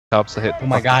Cops to hit. Oh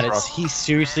my god, he's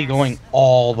seriously going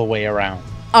all the way around.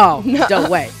 Oh, no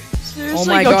way. Seriously, Oh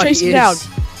my go god, chase he him down. is.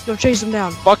 Go chase him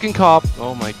down. Fucking cop.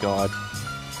 Oh my god.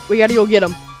 We gotta go get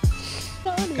him.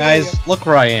 Guys, look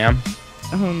where I am.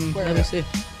 Let me see.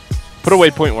 Put a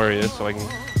waypoint where he is so I can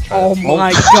try Oh to...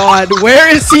 my god, where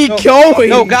is he going?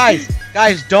 No, guys,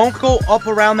 don't go up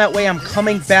around that way. I'm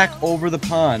coming back over the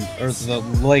pond or the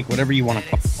lake, whatever you want to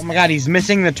call it. Oh my god, he's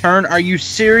missing the turn. Are you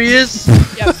serious?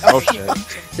 Yep. Oh shit.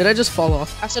 Did I just fall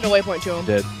off? I set a waypoint to him.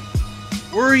 Did.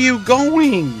 Where are you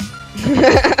going?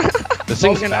 This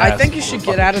thing's Logan, I fast. think you should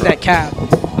get out of that cab.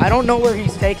 I don't know where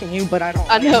he's taking you, but I don't.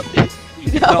 I know.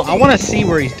 No, I want to see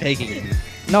where he's taking you.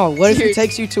 No, what if he Seriously.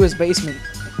 takes you to his basement?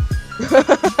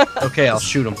 Okay, I'll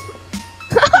shoot him.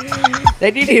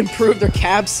 They need to improve their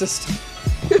cab system.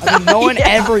 I mean, no one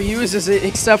ever uses it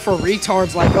except for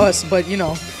retards like us, but you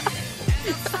know.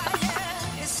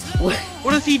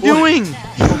 What is he doing?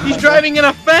 He's driving in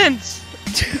a fence.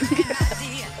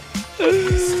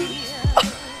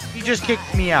 He just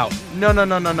kicked me out. No. No.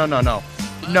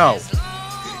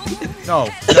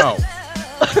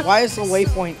 Why is the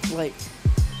waypoint like?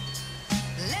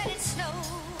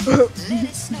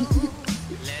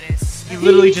 He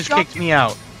literally just kicked me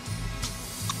out.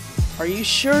 Are you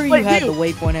sure you Wait, had dude. the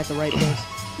waypoint at the right place?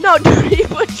 No, dude, he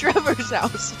put Trevor's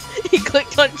house. He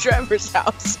clicked on Trevor's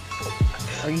house.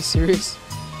 Are you serious?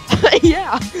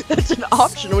 Yeah, that's an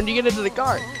option when you get into the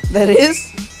car. That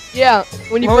is? Yeah,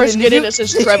 when you Logan, first get did in, you- it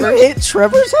says did Trevor. You hit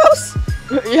Trevor's house?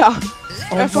 Yeah,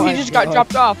 Oh after he my just got God.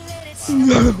 dropped off.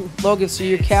 Logan, so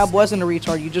your cab wasn't a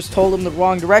retard. You just told him the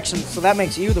wrong direction, so that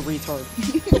makes you the retard.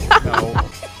 No.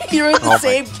 You're in the Oh my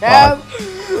same cab.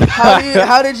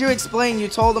 How did you explain you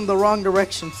told him the wrong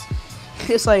directions?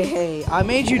 It's like, hey, I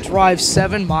made you drive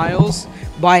 7 miles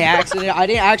by accident. I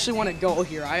didn't actually want to go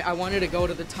here. I wanted to go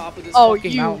to the top of this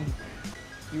fucking mountain.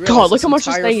 You God, realize look how much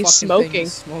this entire thing is fucking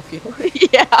smoking. smoking.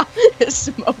 Yeah, it's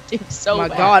smoking so My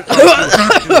bad.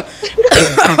 God.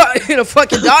 I'm gonna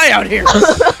fucking die out here.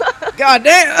 God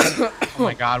damn. Oh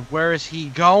my god, where is he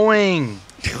going?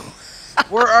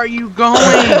 Where are you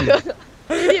going?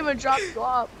 He didn't even drop you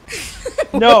off.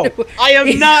 No, I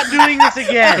am not doing this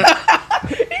again.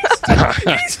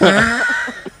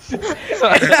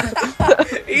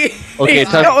 Okay, He's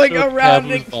time going to around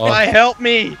cab and was off. Why help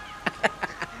me?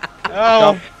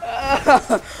 Oh,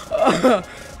 oh,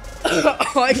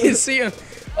 I can see him.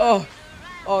 Oh,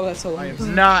 that's I hilarious.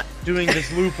 am not doing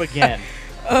this loop again.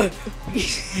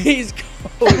 He's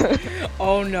going.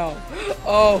 Oh no.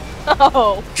 Oh.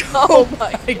 Oh, oh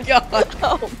my, God.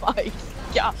 oh my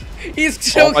god. He's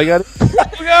still. Oh my god.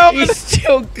 He's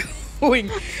still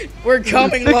going. We're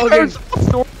coming, The Logan. car's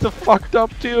sorta fucked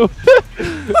up too.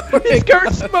 His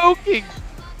car's smoking.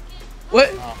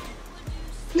 What?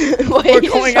 Wait, We're he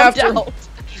going jumped after him. out.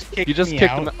 You just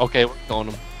kicked him. Okay, we're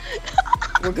killing him.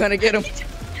 We're gonna get him.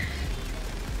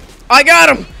 I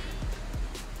got him.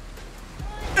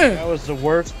 That was the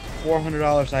worst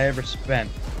 $400 I ever spent.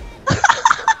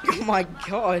 Oh my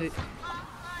god.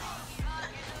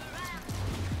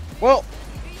 Well,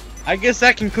 I guess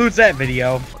that concludes that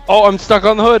video. Oh, I'm stuck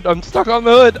on the hood. I'm stuck on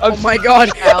the hood. I'm Oh my god.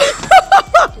 Ow.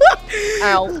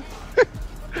 Ow.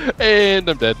 And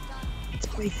I'm dead.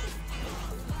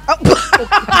 What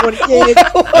What did?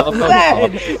 was that?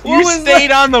 You What was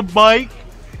stayed on the bike.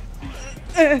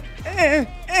 that?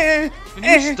 Can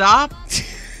you stop?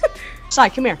 Sai,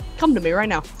 come here. Come to me right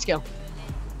now. Let's go.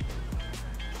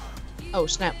 Oh,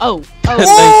 snap. Oh.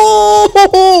 Oh.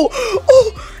 Oh!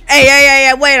 Oh!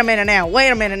 Hey, wait a minute now. Wait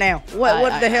a minute now.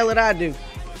 What the hell did I do?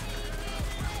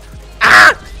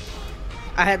 Ah!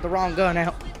 I had the wrong gun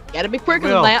out. Gotta be quicker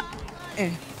Will. than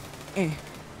that. Eh.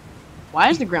 Why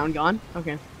is the ground gone?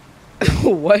 Okay.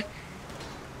 What?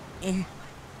 This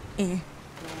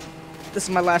is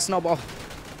my last snowball.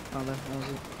 Oh, that was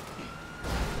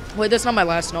it. Wait, that's not my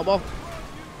last snowball.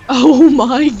 Oh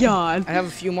my god. I have a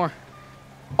few more.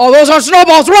 Oh, those are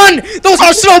snowballs! Run! Those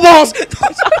are snowballs!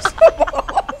 Those are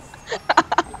snowballs!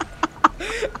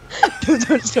 Those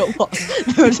are snowballs.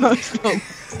 Those are snowballs.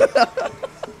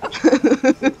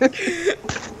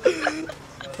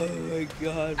 Oh my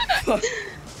god.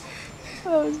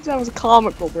 That was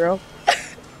comical, bro.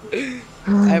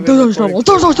 Those are snowballs.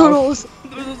 Those are snowballs.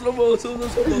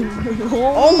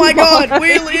 Oh my god,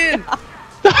 wheel in!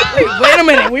 Wait a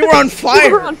minute, we were on We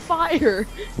fire! were on fire.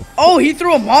 Oh, he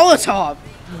threw a Molotov!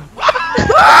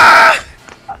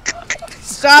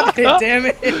 Stop it, damn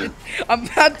it! I'm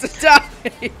about to die!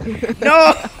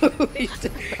 No!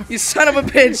 You son of a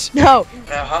bitch! No.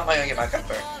 Now, how am I gonna get back up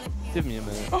there? Give me a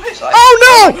minute. Oh, hey, Si.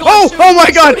 Oh no! Oh my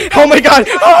god! Oh my god!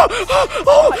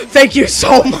 Oh, thank you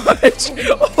so much!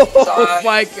 Oh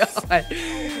my god!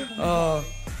 Oh,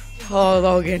 oh,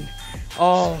 Logan.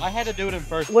 Oh, I had to do it in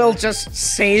first. Will just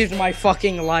saved my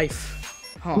fucking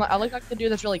life. Huh. I like the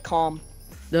dude that's really calm.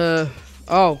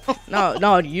 Oh,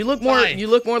 no, you look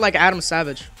more like Adam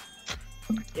Savage.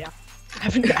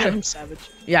 Adam Savage.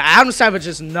 Yeah, Adam Savage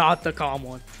is not the calm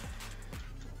one.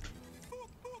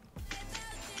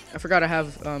 I forgot I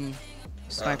have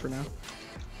sniper now.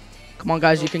 Come on,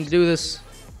 guys, you can do this.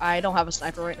 I don't have a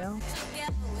sniper right now.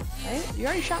 Hey, you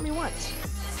already shot me once.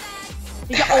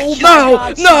 You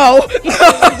got, No,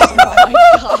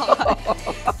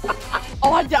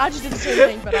 Oh, I just did the same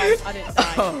thing, but I didn't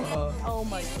die. Oh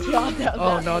my god.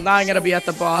 Oh no, now I'm gonna be at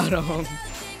the bottom.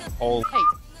 Oh.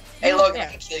 Hey, Logan, there.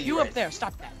 I can kill you. You right up there?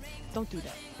 Stop that! Don't do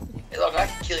that. Hey, Logan, I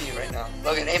can kill you right now.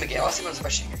 Logan, aim again. I want to see when I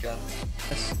shoot your gun.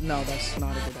 No, that's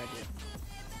not a good idea.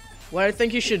 What I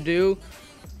think you should do,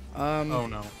 Oh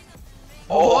no.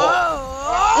 Oh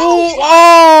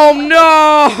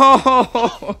no!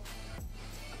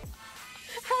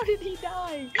 How did he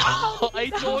die?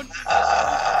 I don't.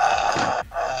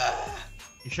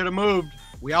 You should have moved.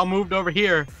 We all moved over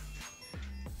here.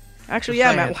 Actually,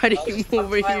 yeah, Matt. Why did you move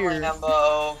over here?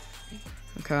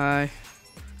 Okay.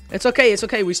 It's okay. It's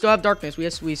okay. We still have darkness.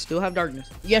 We still have darkness.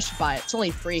 You guys should buy it. It's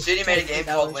only free. City made a game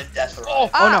called Win Death or Oh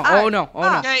no! Oh no! Oh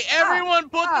no! Okay, everyone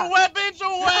put the weapons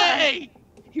away!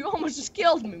 You almost just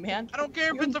killed me, man. I don't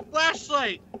care if it's a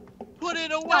flashlight. Put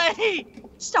it away!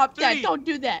 Stop that! Dude. Don't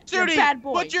do that. You're a Judy, bad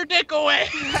boy. put your dick away!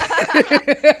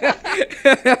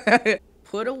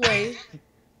 Put away.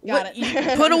 Got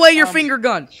it. Put away your finger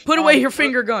gun. Put away your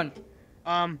finger gun.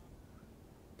 What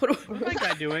am I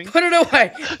guy doing? Put it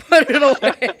away. Put it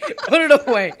away. Put it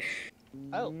away.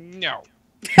 Oh. No.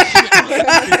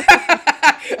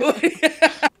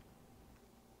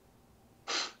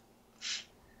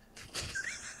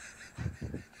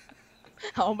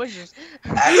 How much is?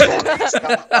 Accidentally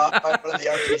stopped off by one of the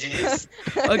RPGs.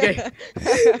 Okay.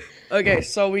 Okay,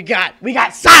 so we got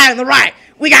Cy on the right.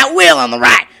 We got Will on the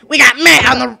right. We got Matt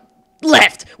on the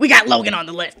left. We got Logan on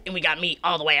the left, and we got me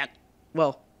all the way on.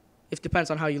 Well, it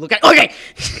depends on how you look at it. Okay.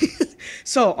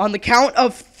 So on the count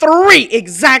of 3,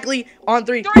 exactly on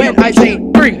 3. When I say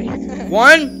 3,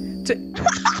 1, 2.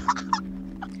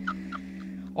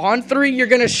 On 3, you're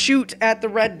gonna shoot at the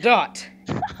red dot.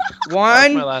 That's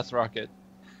 1. my last rocket.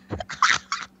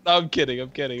 No, I'm kidding. I'm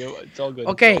kidding. It's all good.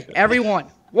 Okay, It's all good.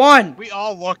 everyone. 1. We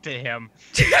all looked at him.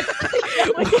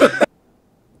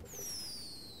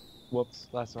 Whoops.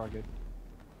 Last rocket.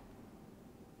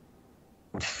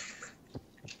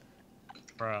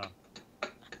 Bruh.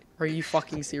 Are you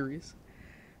fucking serious?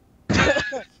 Alright,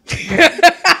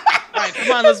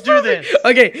 come on, let's do this.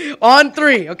 Okay, on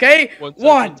 3, okay? 1 second,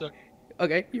 1. 1 second.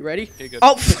 Okay, you ready? Okay, good.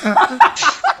 Oh.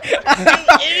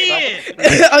 Idiot!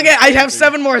 Okay, I have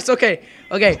 7 more. It's okay.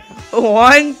 Okay,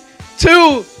 1,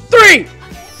 2, 3.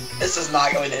 This is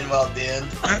not going to end well, dude.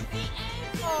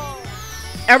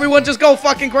 Everyone just go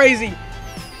fucking crazy.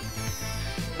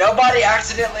 Nobody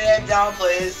accidentally aim down,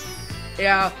 please.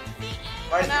 Yeah,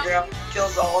 Right at the ground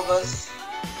kills all of us.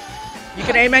 you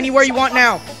can aim anywhere you want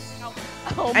now.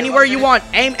 Oh, Anywhere you want.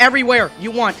 Aim everywhere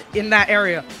you want in that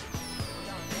area.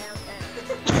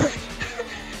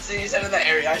 So you said in that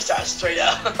area, I shot straight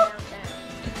up.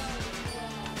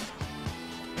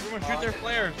 Everyone shoot their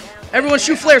flares. Everyone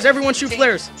shoot flares. Everyone shoot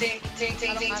flares. Tink, tink,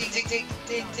 tink, tink, tink, tink, tink,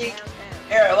 tink, tink.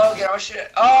 Here, Logan, I'll shoot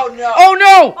it. Oh no. Oh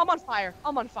no! I'm on fire.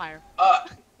 I'm on fire.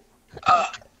 Fuck.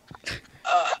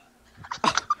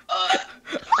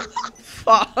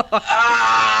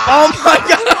 Ah! Oh my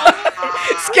god!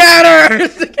 Scatter!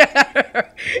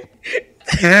 Scatter!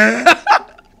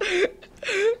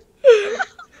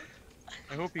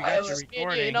 I hope you I got your was-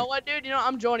 recording. You know what, dude? You know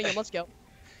I'm joining him. Let's go.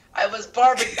 I was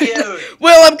barbecued.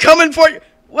 Will, I'm coming for you.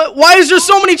 Why is there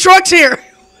so many trucks here?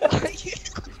 That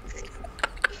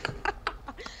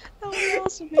was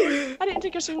awesome, man. I didn't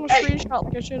take a single Hey. screenshot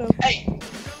like I should have. Hey.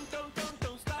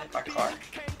 Hit my car.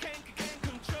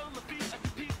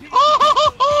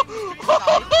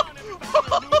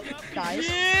 Guys,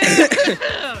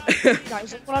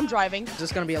 guys, look what I'm driving. This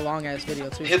is gonna be a long ass video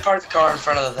too. Hit part of the car in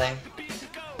front of the thing.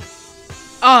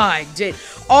 I did.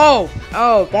 Oh,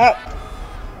 that.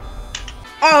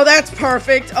 Oh, that's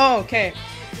perfect. Oh, okay.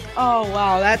 Oh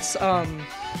wow, that's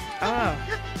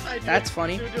that's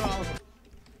funny.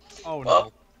 Oh no.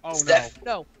 Well, Oh it's no.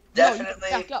 No. Definitely.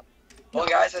 No, you back up. Well,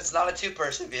 guys, it's not a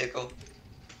 2-person vehicle.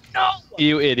 No.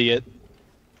 You idiot.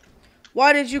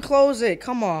 Why did you close it?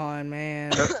 Come on,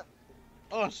 man.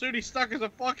 Oh, Sudi stuck as a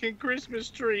fucking Christmas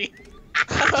tree.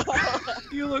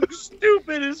 You look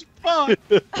stupid as fuck.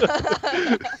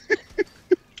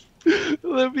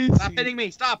 Let me Stop see. hitting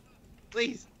me. Stop.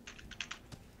 Please.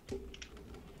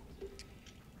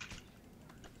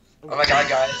 Oh my god,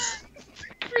 guys.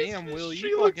 Damn, Will, She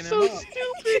you looks fucking him so up.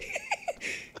 stupid.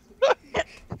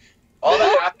 All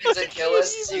that happens in Kill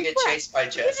List is you get chased by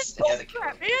Jess. Yeah, the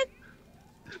Crap, man.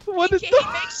 What is He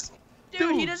that? makes,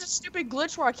 dude, he does a stupid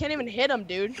glitch where I can't even hit him,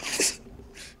 dude.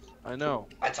 I know.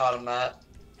 I taught him that.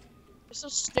 It's so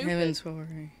stupid.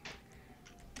 Inventory.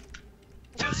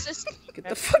 It's just- Get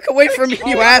the fuck away from me,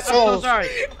 you I'm so assholes! sorry.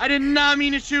 I did not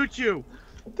mean to shoot you.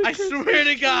 I swear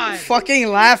to God. Fucking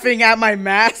laughing at my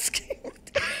mask.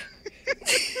 Okay,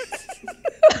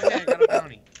 I got a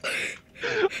bounty.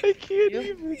 I can't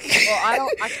even. Well,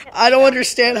 I can't. I don't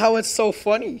understand how it's so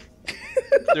funny.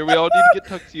 There, we all need to get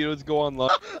tuxedos. Go online.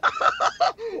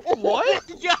 What?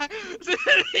 Yeah.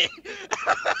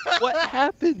 What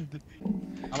happened?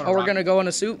 Oh, we're gonna go in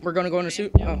a suit? We're gonna go in a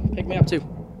suit? Oh, pick me up too.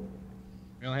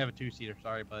 We only have a 2-seater.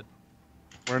 Sorry, bud.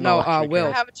 We're No, not Will.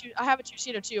 I have a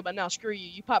two-seater too, but no, screw you.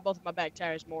 You pop both of my back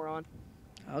tires, moron.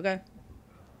 Okay. I'm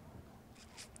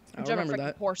I'll driving a remember freaking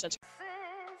that. Porsche. That's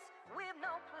We've no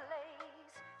place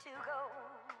to go.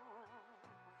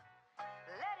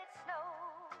 Let it snow,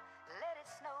 let it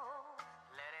snow,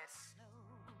 let it snow.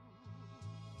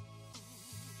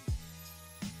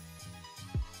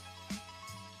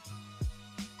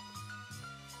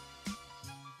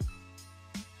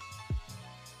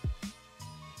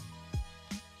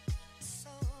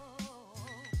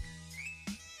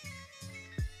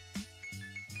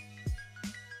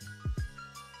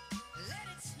 Let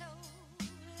it snow,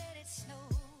 let it snow,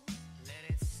 let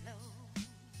it snow.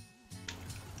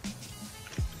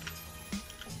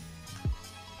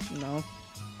 No.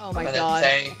 oh my I'm in a god,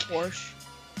 tank. Porsche.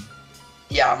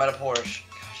 Yeah, I'm at a Porsche.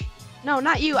 Gosh. No,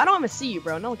 not you. I don't even see you,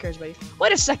 bro. No one cares about you.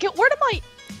 Wait a second. Where did my...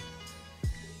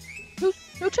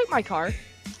 Who took my car?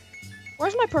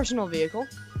 Where's my personal vehicle?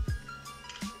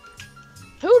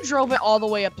 Who drove it all the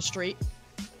way up the street?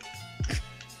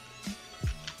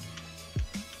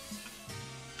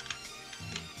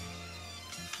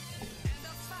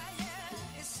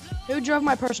 Who drove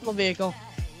my personal vehicle?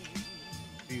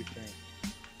 What do you think?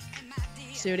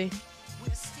 Sudi.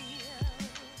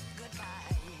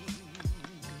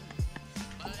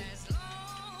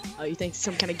 Oh, you think it's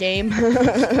some kind of game?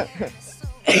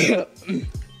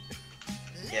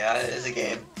 Yeah, it is a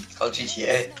game. It's called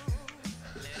GTA.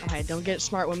 Alright, don't get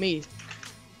smart with me.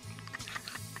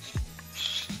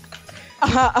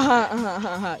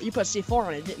 You put C4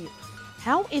 on it, didn't you?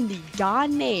 How in the god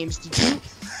names did you...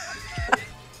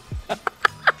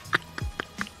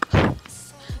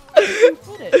 How did you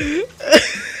put it?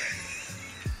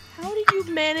 How did you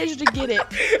manage to get it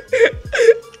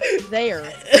there?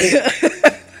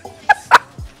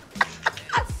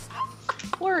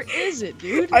 Where is it,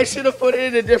 dude? I should have put it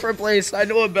in a different place. I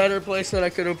know a better place that I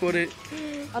could have put it.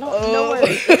 I don't know where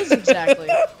it is exactly.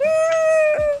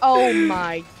 Oh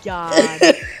my god.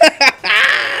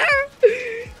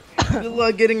 Good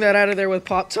luck getting that out of there with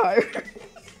pop tire.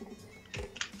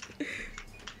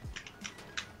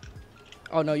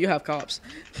 Oh no, you have cops.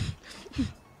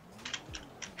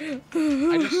 I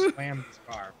just slammed this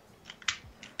car.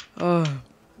 Oh.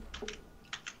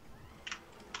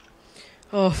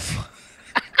 Oh.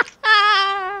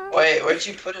 Wait, where'd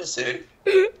you put it, dude?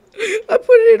 I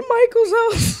put it in Michael's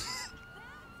house.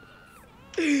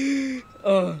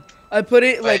 I put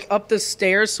it like up the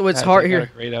stairs, so it's hard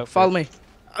here. Great outfit. Follow me.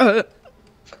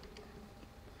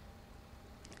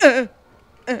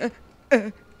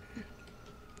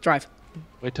 Drive.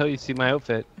 Wait till you see my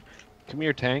outfit. Come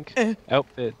here, tank.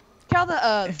 Outfit. Look how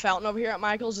the fountain over here at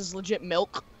Michael's is legit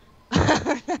milk.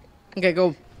 Okay,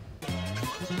 go.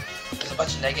 There's a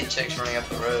bunch of naked chicks running up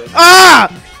the road. Ah!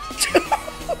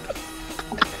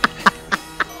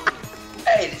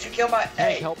 Hey, did you kill my... Tank,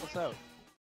 Hey, help us out.